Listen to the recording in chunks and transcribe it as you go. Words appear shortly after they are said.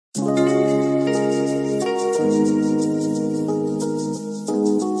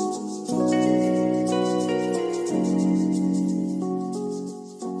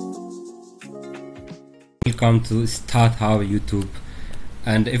welcome to StatHub YouTube.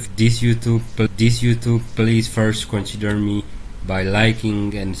 And if this YouTube, please first consider me by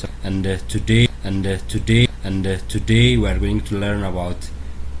liking today we are going to learn about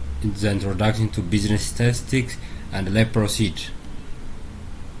the introduction to business statistics, and let's proceed.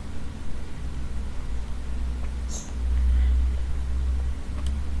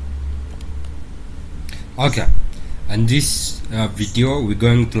 Okay, in this video we're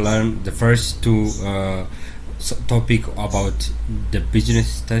going to learn the first two topic about the business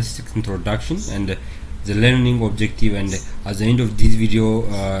statistics introduction and the learning objective, and at the end of this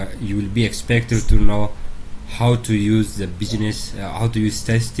video you will be expected to know how to use the business how to use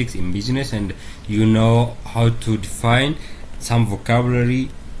statistics in business, and you know how to define some vocabulary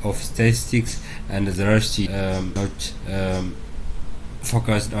of statistics, and the rest is not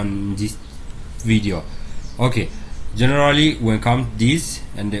focused on this video. Okay, generally when come to this,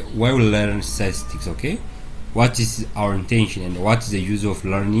 and why we learn statistics, okay, what is our intention and what is the use of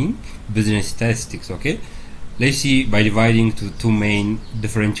learning business statistics. Okay, let's see by dividing to two main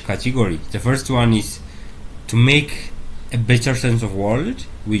different categories. The first one is to make a better sense of world.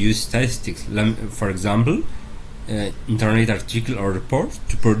 We use statistics, for example internet article or report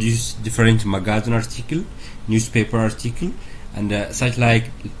to produce different magazine article, newspaper article, and such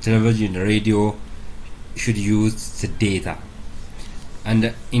like television, radio should use the data.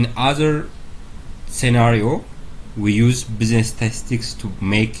 And in other scenario we use business statistics to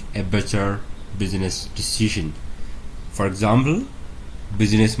make a better business decision. For example,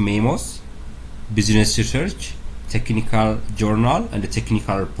 business memos, business research, technical journal, and the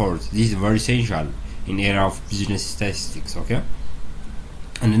technical reports. This is very essential in area of business statistics. Okay,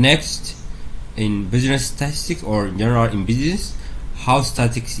 and next, in business statistics or in general in business, how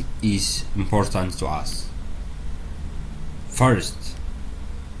statistics is important to us. First,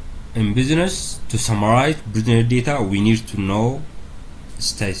 in business, to summarize business data, we need to know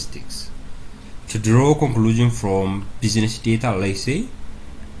statistics. To draw a conclusion from business data, let's say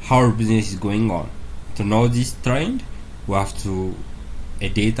how our business is going on. To know this trend, we have to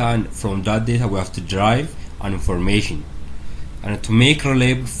data, and from that data we have to derive an information. And to make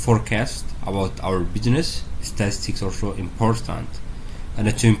reliable forecast about our business, statistics also important.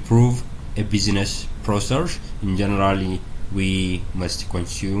 And to improve a business process, in generally we must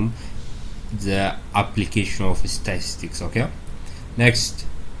consume the application of statistics. Okay, next,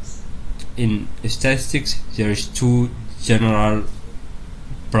 in statistics there is two general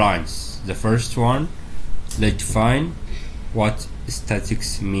branches. The first one, let's define what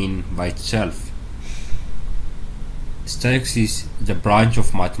statistics mean by itself. Statistics is the branch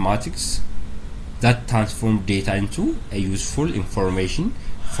of mathematics that transforms data into a useful information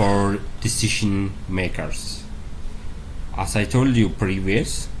for decision makers. As I told you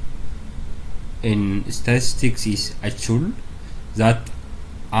previous, in statistics is a tool that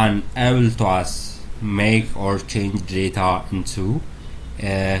enable to us make or change data into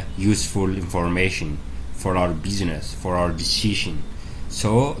useful information for our business, for our decision.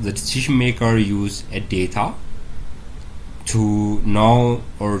 So the decision maker use a data to know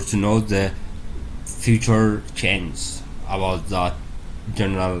the future change about that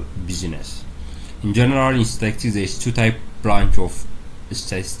general business. In general, in statistics there is two type branch of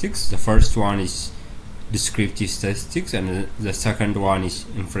statistics. The first one is descriptive statistics, and the second one is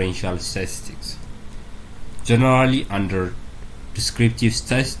inferential statistics. Generally, under descriptive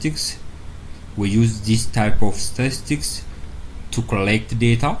statistics we use this type of statistics to collect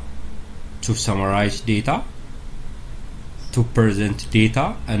data, to summarize data, to present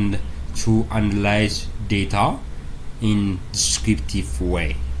data, and to analyze data in descriptive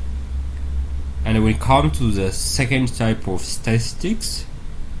way. And when we come to the second type of statistics,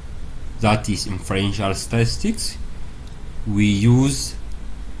 that is inferential statistics, we use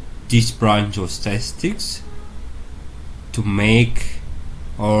this branch of statistics to make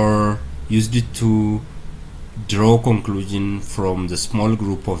or use it to draw conclusion from the small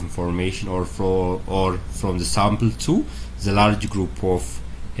group of information or from the sample to the large group of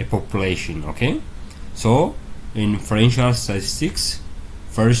a population. Okay, so in inferential statistics,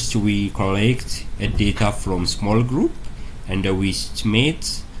 first we collect a data from small group and we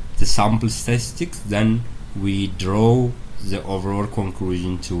estimate the sample statistics, then we draw the overall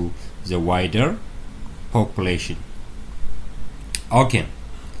conclusion to the wider population. Okay,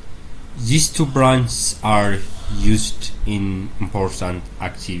 these two branches are used in important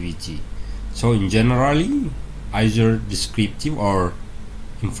activity. So in generally, either descriptive or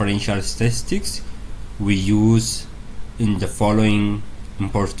inferential statistics we use in the following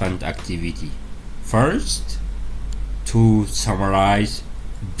important activity. First, to summarize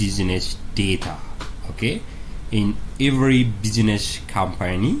business data. Okay, in every business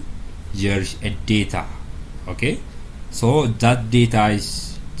company there's a data. Okay, so that data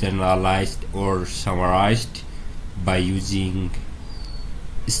is generalized or summarized by using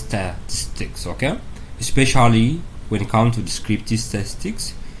statistics. Okay, especially when it comes to descriptive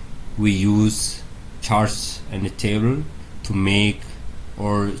statistics, we use charts and a table to make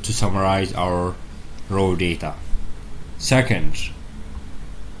or to summarize our raw data. Second,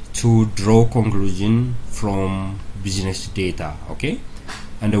 to draw conclusion from business data. Okay,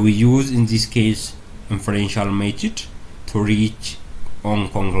 and we use in this case inferential method to reach on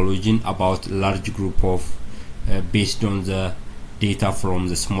conclusion about large group of based on the data from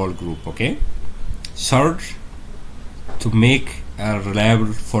the small group. Okay, third, to make a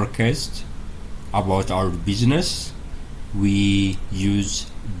reliable forecast about our business, we use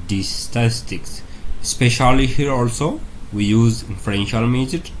these statistics. Especially here also we use inferential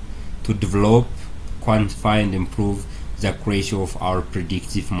method to develop, quantify and improve the accuracy of our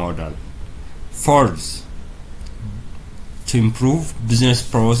predictive model. Fourth, to improve business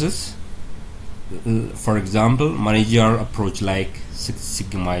process, for example, managerial approach like Six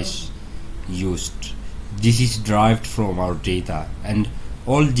Sigma is used. This is derived from our data, and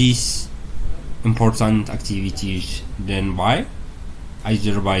all these important activities done by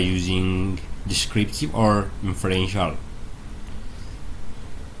either by using descriptive or inferential.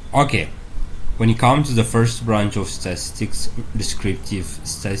 Okay, when it comes to the first branch of statistics, descriptive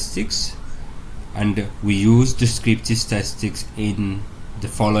statistics, and we use descriptive statistics in the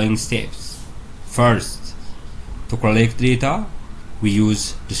following steps. First, to collect data, we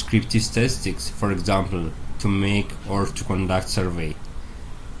use descriptive statistics, for example, to make or to conduct survey.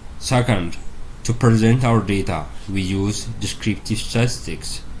 Second, to present our data, we use descriptive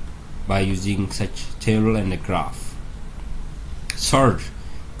statistics by using such table and a graph. Third,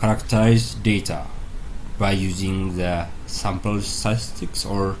 characterize data by using the sample statistics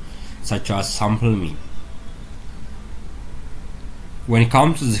or such as sample mean. When it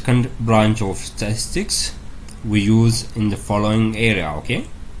comes to the second branch of statistics, we use in the following area. Okay,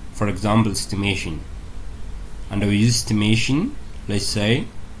 for example, estimation, and we use estimation, let's say,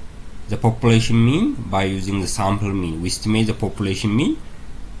 the population mean by using the sample mean. We estimate the population mean,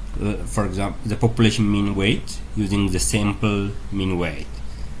 for example, the population mean weight using the sample mean weight.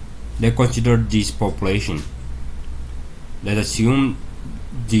 Let's consider this population. Let's assume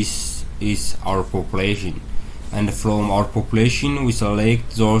this is our population, and from our population we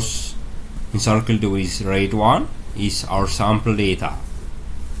select those encircled with red one is our sample data,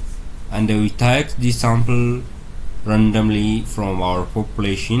 and we take this sample randomly from our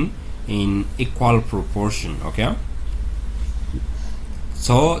population in equal proportion. Okay,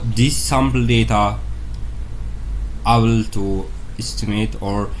 so this sample data able to estimate,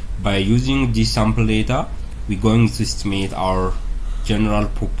 or by using this sample data we're going to estimate our general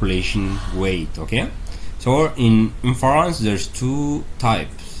population weight. Okay, so in inference there's two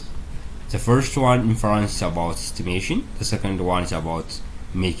types. The first one, inference, is about estimation. The second one is about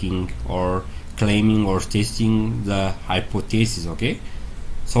making or claiming or testing the hypothesis. Okay,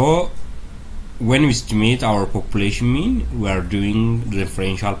 so when we estimate our population mean, we are doing the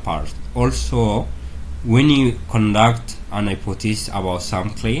inferential part. Also, when you conduct an hypothesis about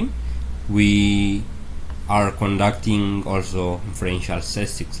some claim, we are conducting also inferential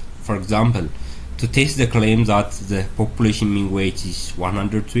statistics. For example, to test the claim that the population mean weight is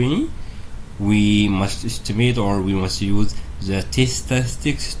 120, we must estimate, or we must use the test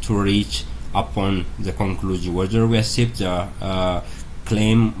statistics to reach upon the conclusion whether we accept the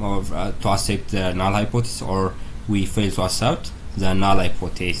claim of to accept the null hypothesis, or we fail to accept the null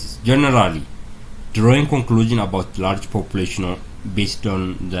hypothesis. Generally, drawing conclusion about large population based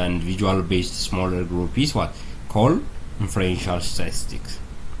on the individual based smaller group is what called inferential statistics.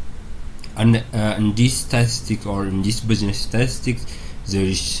 And in this statistics, or in this business statistics, there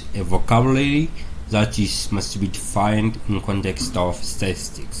is a vocabulary that is must be defined in context of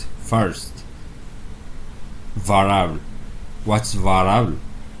statistics. First, variable. What's variable?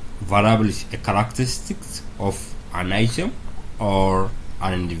 Variable is a characteristic of an item or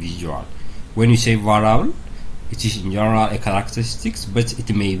an individual. When you say variable, it is in general a characteristic, but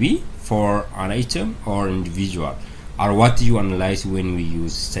it may be for an item or individual, or what you analyze when we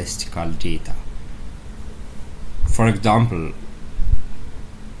use statistical data. For example,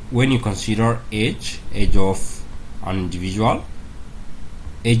 when you consider age of an individual,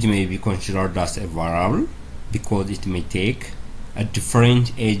 age may be considered as a variable because it may take a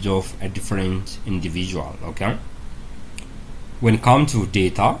different age of a different individual. Okay, when it comes to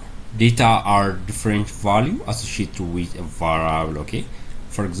data are different value associated with a variable. Okay,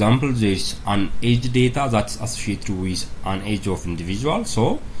 For example, there is an age data that's associated with an age of individual,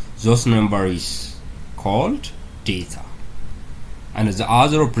 so those number is called data. And the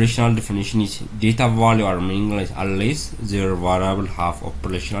other operational definition is data value are meaningless unless their variable have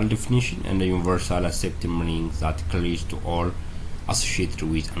operational definition and a universal accepted meaning that clears to all associated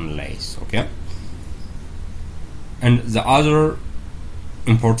with unless. Okay. And the other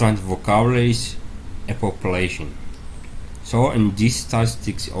important vocabulary is a population. So in this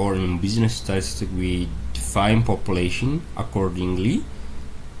statistics or in business statistics, we define population accordingly,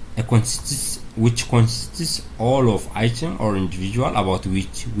 which consists all of item or individual about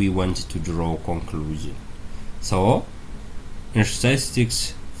which we want to draw conclusion. So in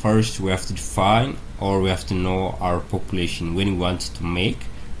statistics, first we have to define or we have to know our population when we want to make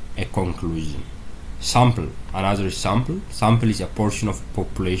a conclusion. Sample, another sample. Sample is a portion of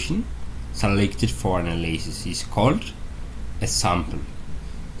population selected for analysis, is called a sample.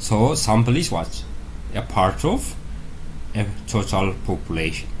 So sample is what? A part of a total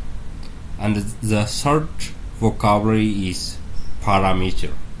population. And the third vocabulary is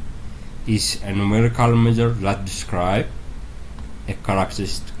parameter. Is a numerical measure that describes a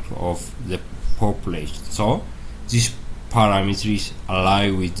characteristic of the population. So this parameter is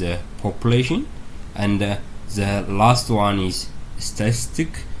aligned with the population. And the last one is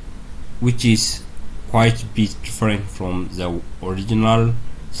statistic, which is quite a bit different from the original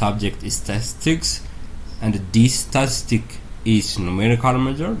subject statistics. And this statistic is numerical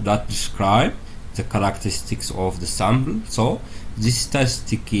measure that describe the characteristics of the sample. So this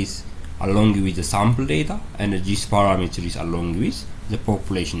statistic is along with the sample data, and this parameter is along with the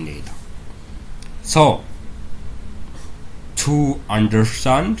population data. So to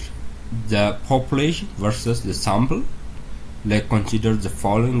understand the population versus the sample, let's consider the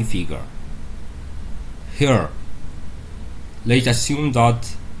following figure. Here, let's assume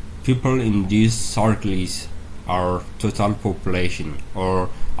that people in these circles are total population or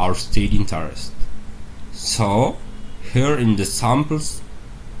our state interest. So here in the samples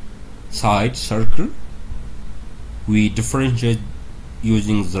side circle, we differentiate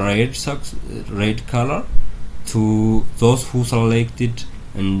using the red color to those who selected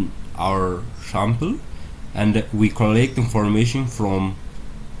in our sample, and we collect information from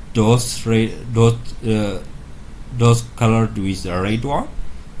those colored with the red one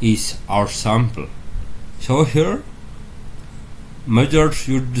is our sample. So here measure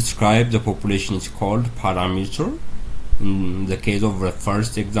should describe the population is called parameter in the case of the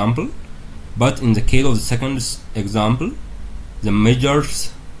first example, but in the case of the second example, the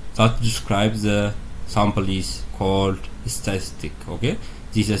measures that describe the sample is called statistic. Okay,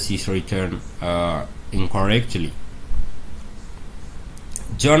 this is written incorrectly.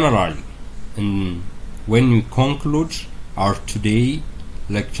 Generally, when we conclude our today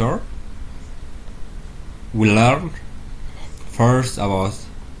lecture, we learn first about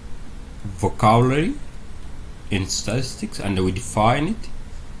vocabulary in statistics, and we define it,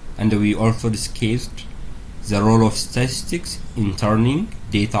 and we also discussed the role of statistics in turning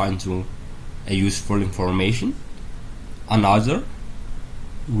data into a useful information. Another,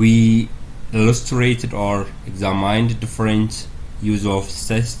 we illustrated or examined different use of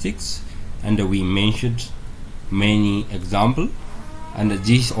statistics, and we mentioned many examples, and this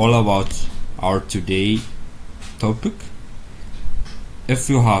is all about our today topic. If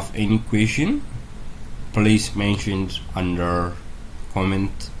you have any question, please mention under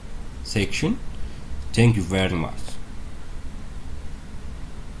comment section. Thank you very much.